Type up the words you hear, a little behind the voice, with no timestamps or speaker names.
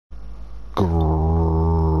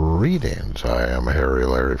Greetings, I am Harry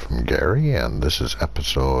Larry from Gary, and this is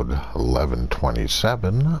episode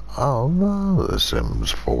 1127 of The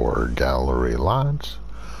Sims 4 Gallery Lots.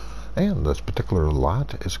 And this particular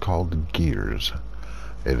lot is called G.E.A.R.S.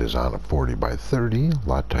 It is on a 40 by 30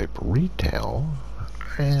 lot type retail,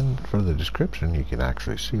 and for the description you can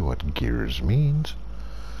actually see what G.E.A.R.S means.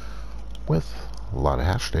 With a lot of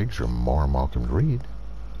hashtags, you're more than welcome to read.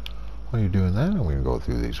 While you're doing that, I'm going to go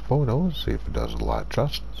through these photos, see if it does a lot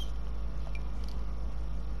justice.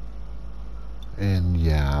 And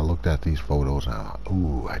yeah, I looked at these photos and I thought,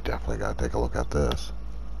 ooh, I definitely got to take a look at this.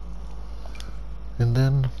 And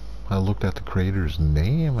then I looked at the creator's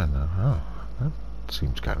name and that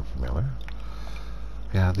seems kind of familiar.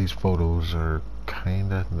 Yeah, these photos are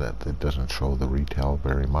kind of, that it doesn't show the retail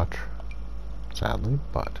very much, sadly,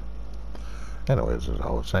 but anyways, as I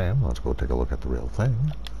was saying, let's go take a look at the real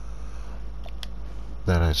thing.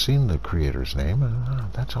 That I've seen the creator's name,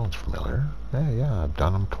 and that sounds familiar. Yeah, I've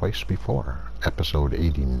done them twice before. Episode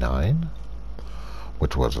 89,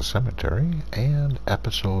 which was a cemetery, and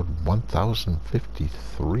episode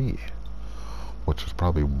 1053, which was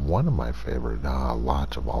probably one of my favorite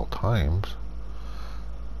lots of all times.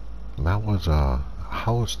 And that was a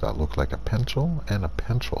house that looked like a pencil and a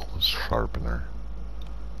pencil sharpener.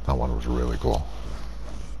 That one was really cool.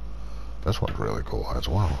 This one's really cool as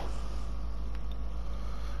well.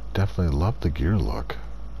 Definitely love the gear look.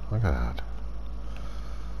 Look at that.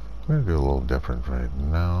 I'm going to do a little different right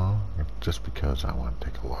now, just because I want to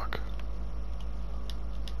take a look.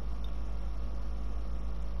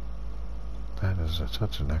 That is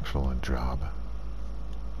such an excellent job.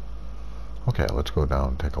 Okay, let's go down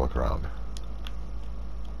and take a look around.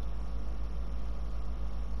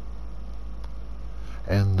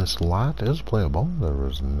 And this lot is playable. There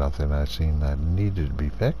was nothing I seen that needed to be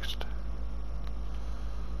fixed.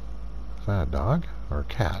 Is that a dog or a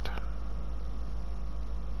cat?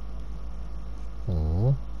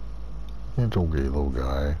 Oh, it's okay, little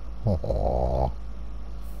guy. Aww.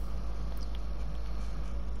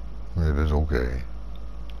 It is okay.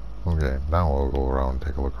 Okay, now we'll go around and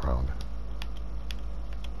take a look around.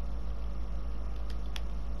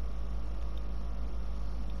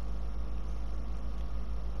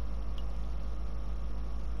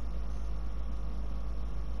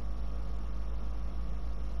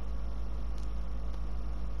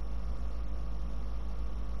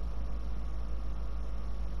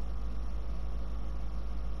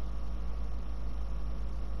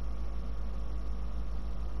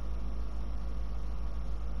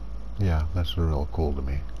 Yeah, that's real cool to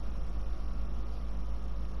me.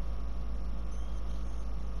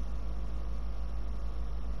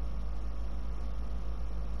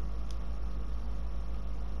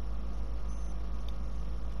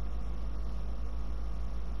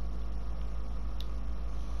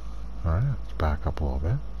 Alright, let's back up a little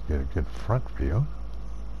bit, get a good front view.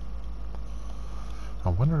 I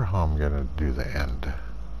wonder how I'm going to do the end.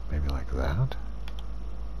 Maybe like that?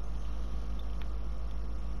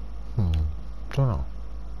 Don't know.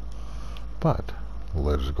 But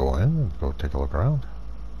let's go in and go take a look around.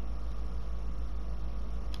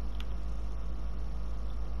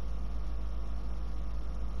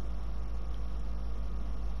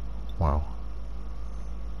 Wow.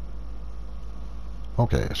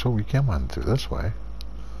 Okay, so we came on through this way.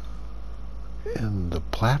 And the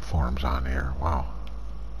platforms on here, wow.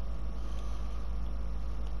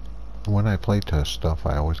 When I play test stuff,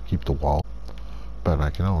 I always keep the wall, but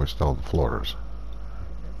I can always tell the floors.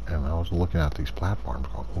 And I was looking at these platforms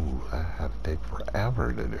going, ooh, that had to take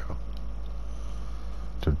forever to do.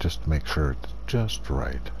 To just make sure it's just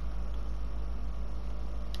right.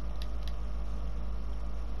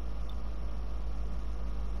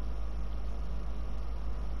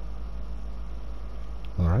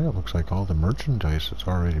 Alright, it looks like all the merchandise has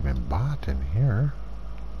already been bought in here.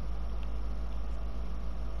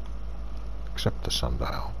 Except the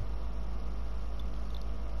sundial.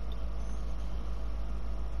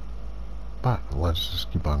 But let's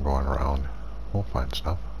just keep on going around. We'll find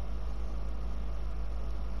stuff.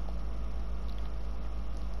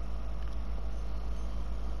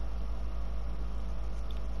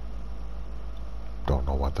 Don't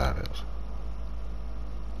know what that is.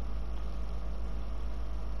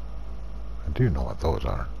 I do know what those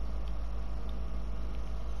are.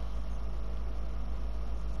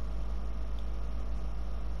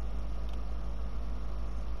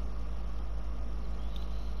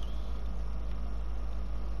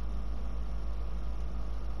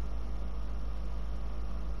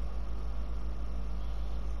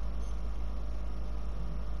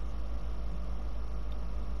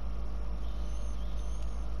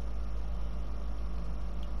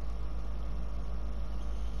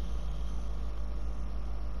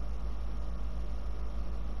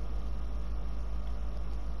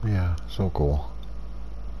 Yeah, so cool.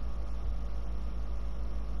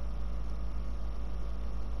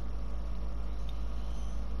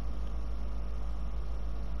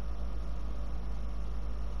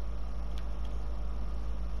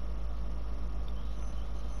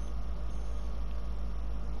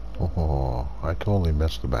 Oh, I totally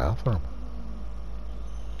missed the bathroom.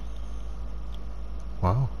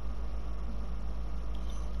 Wow.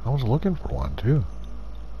 I was looking for one too.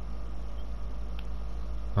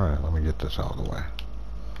 Alright, let me get this out of the way.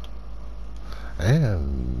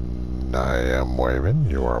 And I am waving.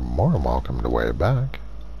 You are more than welcome to wave back.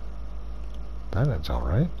 That didn't sound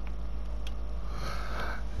right.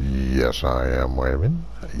 Yes, I am waving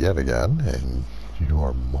yet again, and you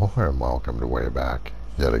are more than welcome to wave back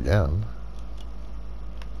yet again.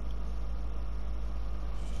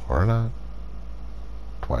 Or not.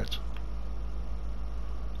 Twice.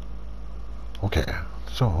 Okay,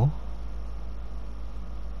 so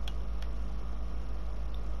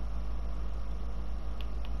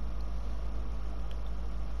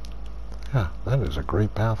yeah, that is a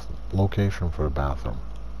great bath location for a bathroom.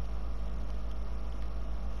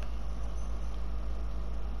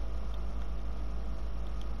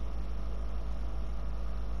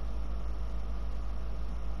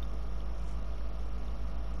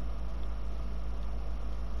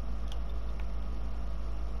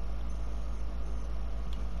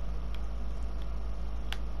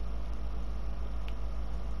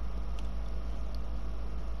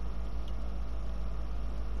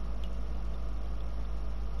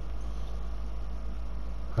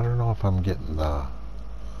 I don't know if I'm getting the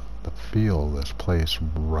feel of this place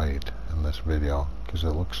right in this video because it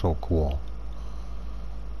looks so cool.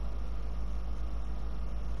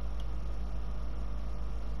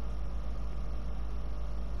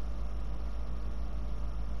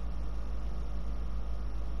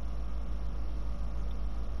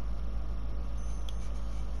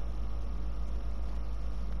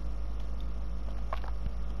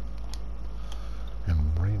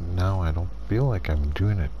 And right now I don't feel like I'm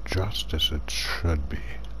doing it justice it should be.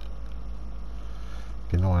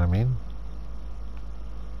 You know what I mean?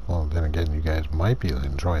 Well, then again, you guys might be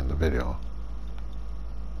enjoying the video.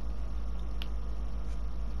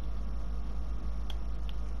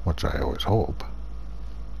 Which I always hope.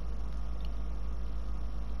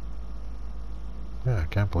 Yeah, I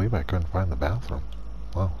can't believe I couldn't find the bathroom.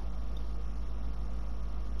 Wow.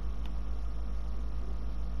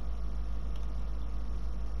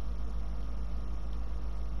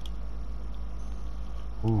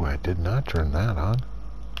 Ooh, I did not turn that on.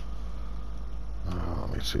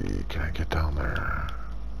 Let me see, can I get down there?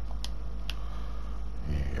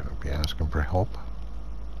 You're gonna be asking for help?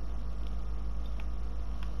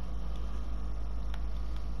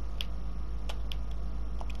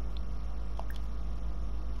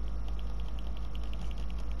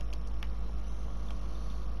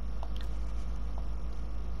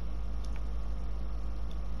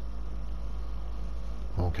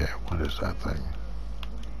 Okay, what is that thing?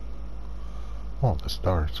 Oh, the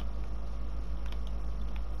stars.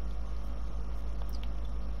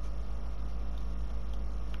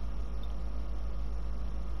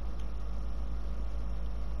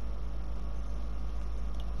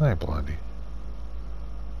 Hi, Blondie.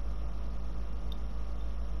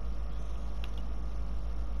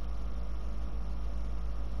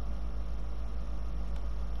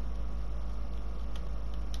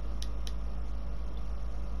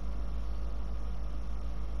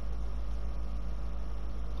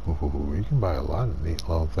 Ooh, you can buy a lot of neat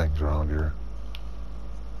little things around here.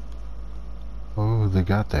 Oh, they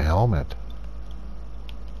got the helmet.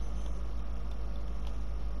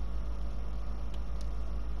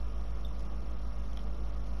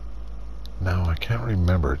 Now, I can't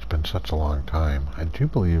remember. It's been such a long time. I do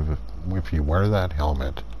believe if you wear that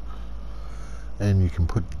helmet, and you can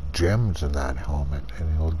put gems in that helmet,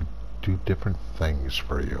 and it'll do different things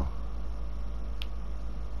for you.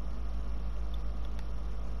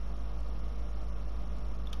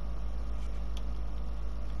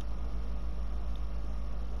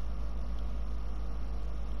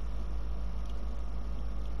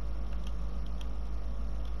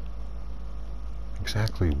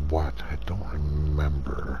 Exactly what? I don't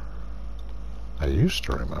remember. I used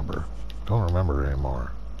to remember. Don't remember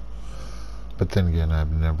anymore. But then again,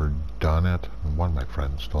 I've never done it. One of my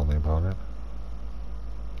friends told me about it.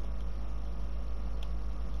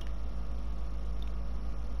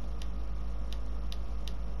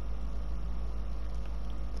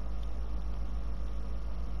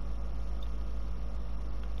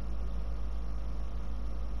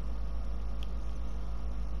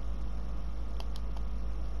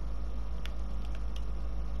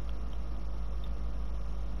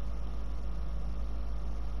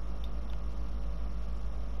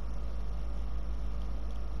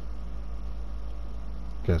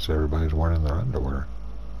 Guess everybody's wearing their underwear.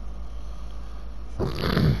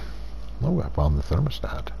 Oh, I found the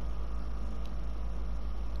thermostat.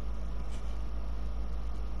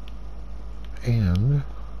 And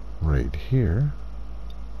right here,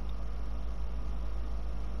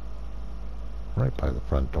 right by the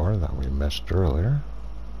front door that we missed earlier,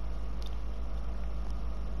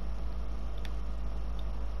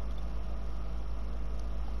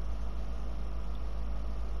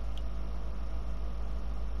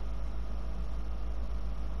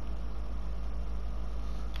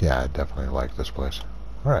 yeah, I definitely like this place.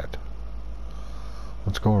 Alright,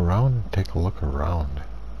 let's go around and take a look around.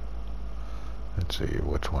 Let's see,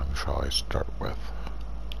 which one shall I start with?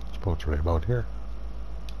 I suppose right about here.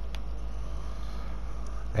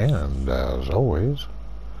 And as always,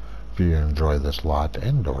 if you enjoy this lot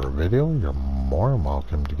and or video, you're more than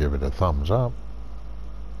welcome to give it a thumbs up.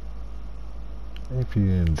 If you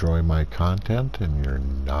enjoy my content and you're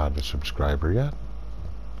not a subscriber yet,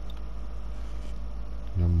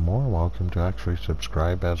 you're more welcome to actually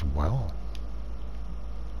subscribe as well.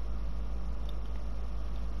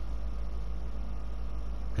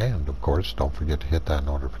 And of course, don't forget to hit that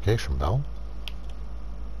notification bell.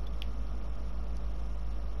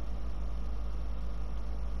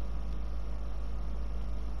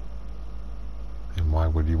 And why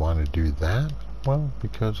would you want to do that? Well,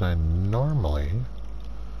 because I normally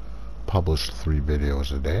publish 3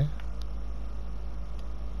 videos a day.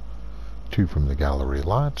 2 from the gallery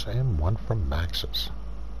lots and 1 from Max's.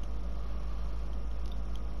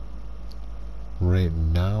 Right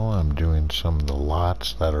now I'm doing some of the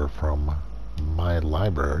lots that are from my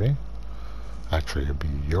library. Actually, it'd be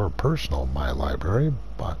your personal my library,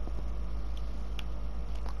 but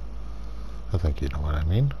I think you know what I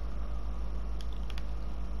mean.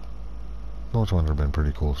 Those ones have been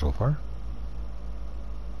pretty cool so far.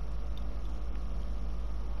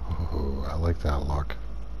 Oh, I like that look.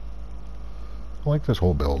 I like this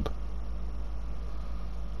whole build.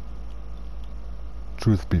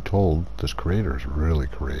 Truth be told, this creator is really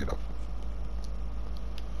creative.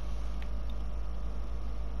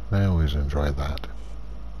 I always enjoy that.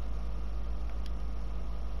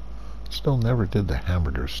 Still never did the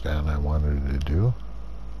hamburger stand I wanted to do.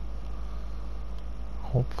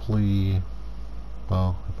 Hopefully,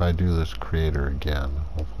 well, if I do this creator again,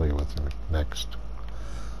 hopefully within the next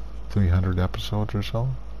 300 episodes or so.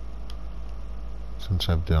 Since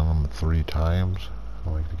I've done them 3 times, I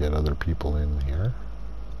like to get other people in here.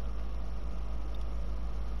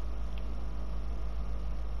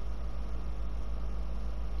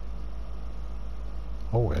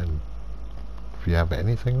 Oh, and if you have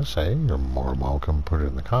anything to say, you're more welcome to put it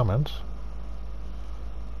in the comments.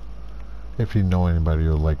 If you know anybody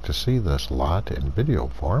who would like to see this lot in video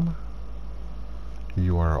form,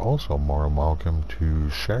 you are also more welcome to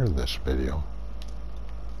share this video.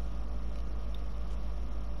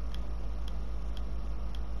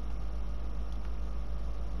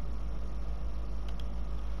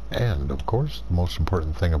 And of course, the most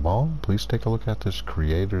important thing of all, please take a look at this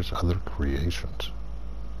creator's other creations.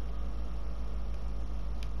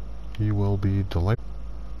 You will be delighted.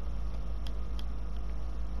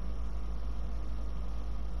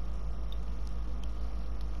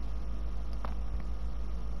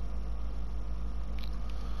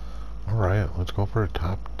 Alright, let's go for a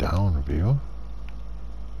top-down view.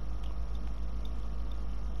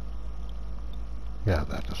 Yeah,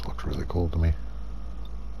 that just looks really cool to me.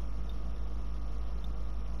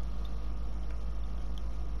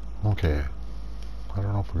 Okay, I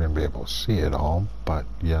don't know if we're going to be able to see it all, but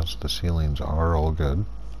yes, the ceilings are all good.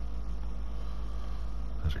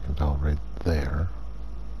 As you can tell right there.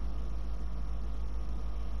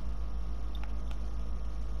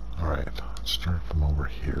 Alright, let's start from over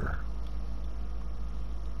here.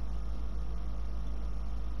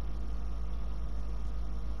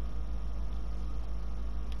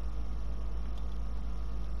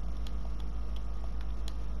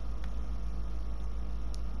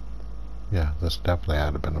 Yeah, this definitely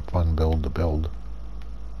had been a fun build to build.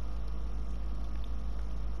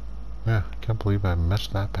 Yeah, I can't believe I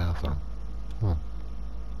missed that bathroom.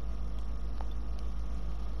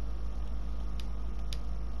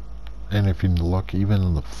 And if you look even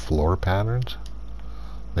in the floor patterns,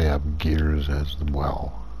 they have gears as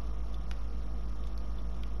well.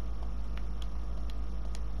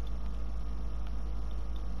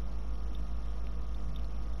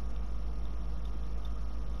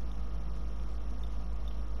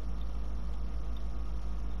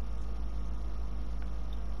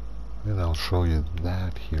 And I'll show you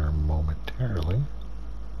that here momentarily.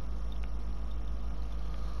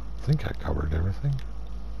 I think I covered everything.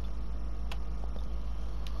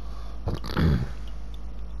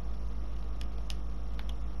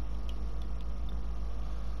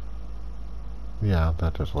 Yeah,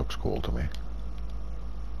 that just looks cool to me.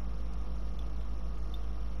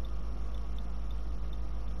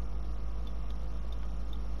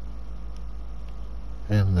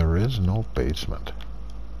 And there is no basement.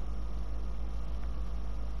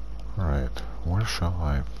 Alright, where shall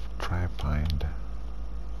I try to find...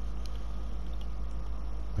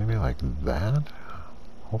 Maybe like that?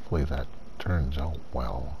 Hopefully that turns out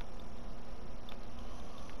well.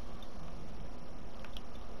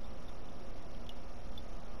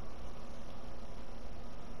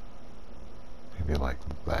 Maybe like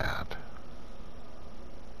that.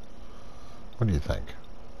 What do you think?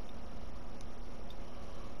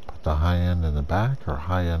 Put the high end in the back or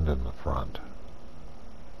high end in the front?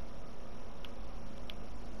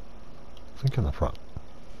 I think in the front.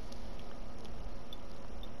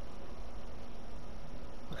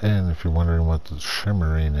 And if you're wondering what's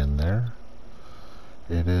shimmering in there,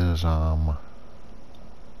 it is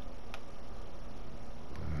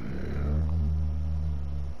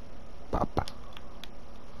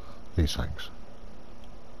these things.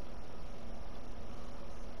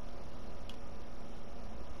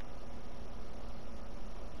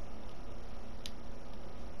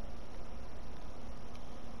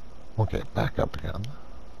 Okay, back up again.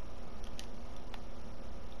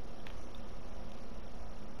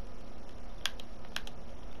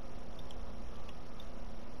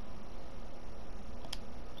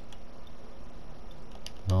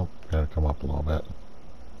 Nope, gotta come up a little bit.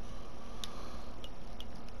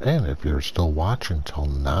 And if you're still watching till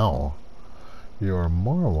now, you're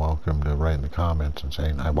more welcome to write in the comments and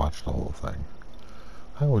saying, I watched the whole thing.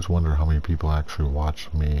 I always wonder how many people actually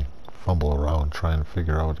watch me fumble around trying to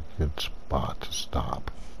figure out a good spot to stop.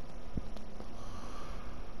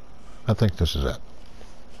 I think this is it.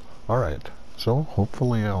 Alright, so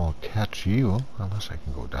hopefully I'll catch you, unless I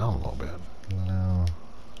can go down a little bit. No.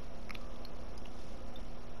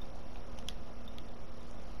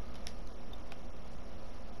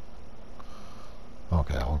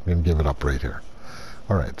 Okay, I'm going to give it up right here.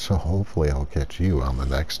 Alright, so hopefully I'll catch you on the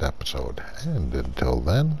next episode. And until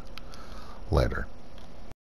then, later.